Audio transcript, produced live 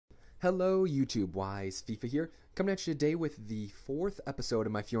Hello YouTube Wise, FIFA here, coming at you today with the 4th episode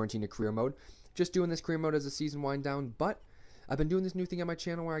of my Fiorentina Career Mode. Just doing this career mode as the season wind down, but I've been doing this new thing on my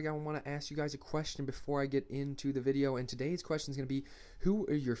channel where I want to ask you guys a question before I get into the video, and today's question is going to be, who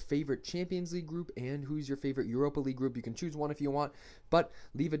are your favorite Champions League group and who's your favorite Europa League group? You can choose one if you want, but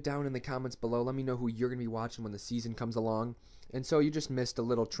leave it down in the comments below. Let me know who you're going to be watching when the season comes along. And so you just missed a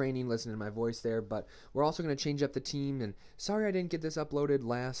little training listening to my voice there, but we're also going to change up the team, and sorry I didn't get this uploaded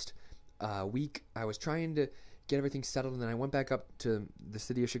last week. I was trying to get everything settled, and then I went back up to the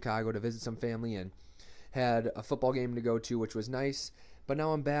city of Chicago to visit some family and had a football game to go to, which was nice. But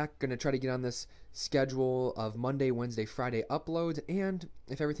now I'm back, going to try to get on this schedule of Monday, Wednesday, Friday uploads, and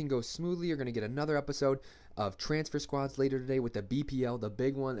if everything goes smoothly, you're going to get another episode of Transfer Squads later today with the BPL, the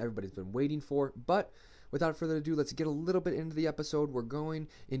big one everybody's been waiting for. But without further ado, let's get a little bit into the episode. We're going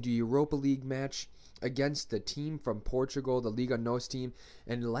into Europa League match against the team from Portugal, the Liga NOS team.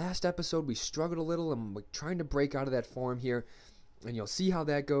 And last episode, we struggled a little, and we're trying to break out of that form here. And you'll see how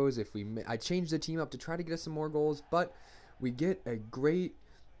that goes. I changed the team up to try to get us some more goals, but we get a good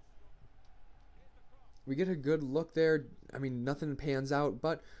look there. I mean, nothing pans out,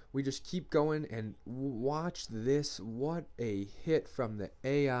 but we just keep going, and watch this. What a hit from the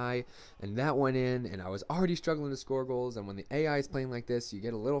AI, and that went in, and I was already struggling to score goals, and when the AI is playing like this, you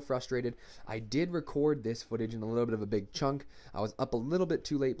get a little frustrated. I did record this footage in a little bit of a big chunk. I was up a little bit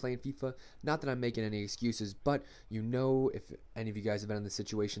too late playing FIFA. Not that I'm making any excuses, but you know, if any of you guys have been in this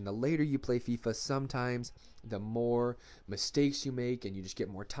situation, the later you play FIFA, sometimes the more mistakes you make, and you just get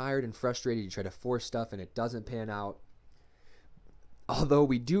more tired and frustrated. You try to force stuff, and it doesn't pan out. Although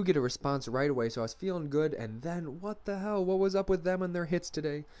we do get a response right away, so I was feeling good, and then what the hell? What was up with them and their hits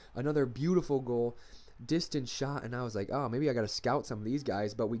today? Another beautiful goal, distant shot, and I was like, oh, maybe I got to scout some of these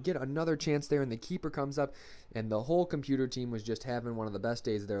guys, but we get another chance there, and the keeper comes up, and the whole computer team was just having one of the best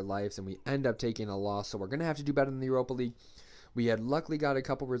days of their lives, and we end up taking a loss, so we're going to have to do better than the Europa League. We had luckily got a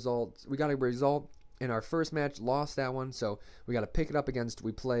couple results. We got a result in our first match, lost that one, so we got to pick it up against,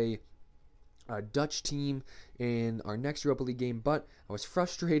 we play a Dutch team in our next Europa League game, but I was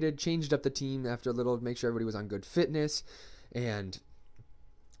frustrated, changed up the team after a little to make sure everybody was on good fitness, and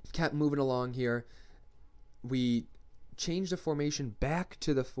kept moving along here. We changed the formation back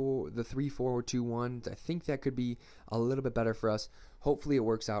to the 3-4-2-1. I think that could be a little bit better for us. Hopefully it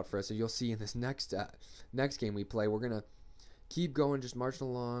works out for us. So you'll see in this next game we play, we're going to keep going, just marching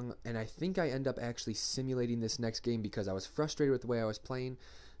along, and I think I end up actually simulating this next game because I was frustrated with the way I was playing.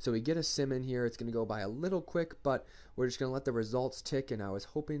 So we get a sim in here. It's going to go by a little quick, but we're just going to let the results tick, and I was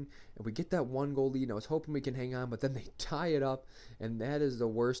hoping, and we get that 1-goal lead, and I was hoping we can hang on, but then they tie it up, and that is the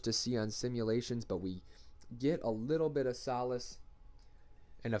worst to see on simulations, but we get a little bit of solace,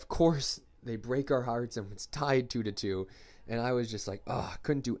 and of course, they break our hearts, and it's tied 2-2, and I was just like, oh, I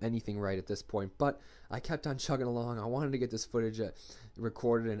couldn't do anything right at this point, but I kept on chugging along. I wanted to get this footage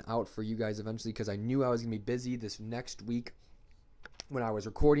recorded and out for you guys eventually because I knew I was going to be busy this next week when I was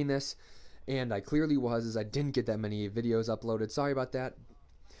recording this, and I clearly was, as I didn't get that many videos uploaded. Sorry about that,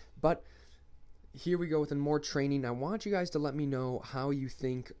 but here we go with more training. I want you guys to let me know how you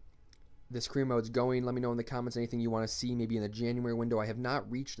think this career mode's going. Let me know in the comments anything you want to see maybe in the January window. I have not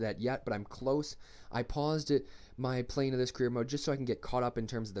reached that yet, but I'm close. I paused my playing of this career mode just so I can get caught up in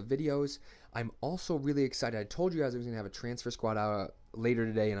terms of the videos. I'm also really excited. I told you guys I was going to have a transfer squad out later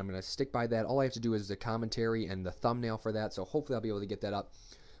today, and I'm going to stick by that. All I have to do is the commentary and the thumbnail for that, so hopefully I'll be able to get that up.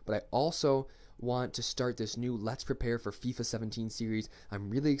 But I also want to start this new Let's Prepare for FIFA 17 series. I'm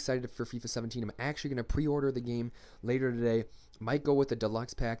really excited for FIFA 17. I'm actually going to pre-order the game later today. Might go with the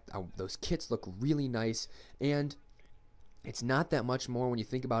deluxe pack. Those kits look really nice, and it's not that much more when you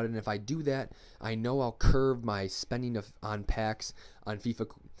think about it, and if I do that, I know I'll curb my spending on packs on FIFA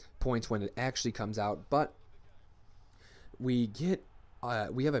points when it actually comes out. But we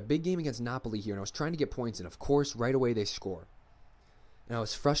have a big game against Napoli here, and I was trying to get points, and of course, right away they score. And I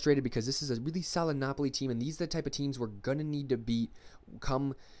was frustrated because this is a really solid Napoli team, and these are the type of teams we're going to need to beat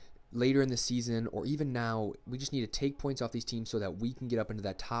come later in the season, or even now. We just need to take points off these teams so that we can get up into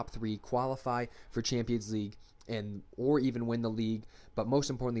that top 3, qualify for Champions League, or even win the league, but most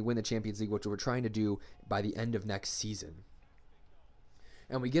importantly win the Champions League, which we're trying to do by the end of next season.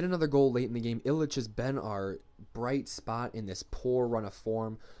 And we get another goal late in the game. Illich has been our bright spot in this poor run of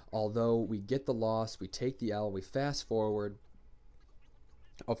form. Although we get the loss, we take the L, we fast forward.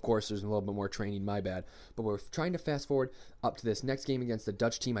 Of course, there's a little bit more training, my bad. But we're trying to fast forward up to this next game against the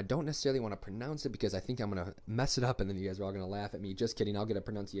Dutch team. I don't necessarily want to pronounce it because I think I'm going to mess it up, and then you guys are all going to laugh at me. Just kidding. I'll get a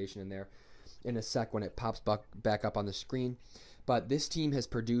pronunciation in there in a sec when it pops back up on the screen. But this team has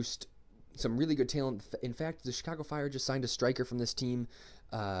produced some really good talent. In fact, the Chicago Fire just signed a striker from this team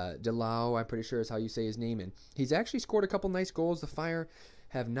Delau, I'm pretty sure is how you say his name. And he's actually scored a couple nice goals. The Fire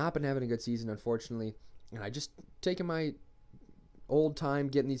have not been having a good season, unfortunately. And I just taking my old time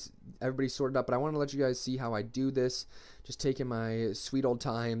getting everybody sorted up. But I want to let you guys see how I do this. Just taking my sweet old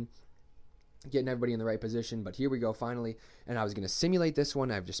time, getting everybody in the right position. But here we go, finally. And I was going to simulate this one.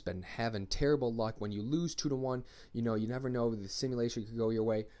 I've just been having terrible luck. When you lose 2-1, you never know. The simulation could go your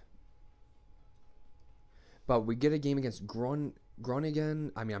way. But we get a game against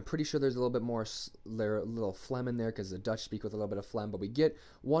Groningen. I mean, I'm pretty sure there's a little bit more, little phlegm in there because the Dutch speak with a little bit of phlegm. But we get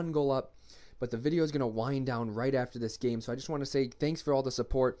 1 goal up. But the video is going to wind down right after this game. So I just want to say thanks for all the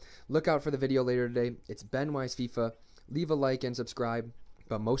support. Look out for the video later today. It's Ben Wise FIFA. Leave a like and subscribe.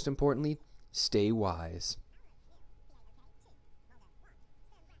 But most importantly, stay wise.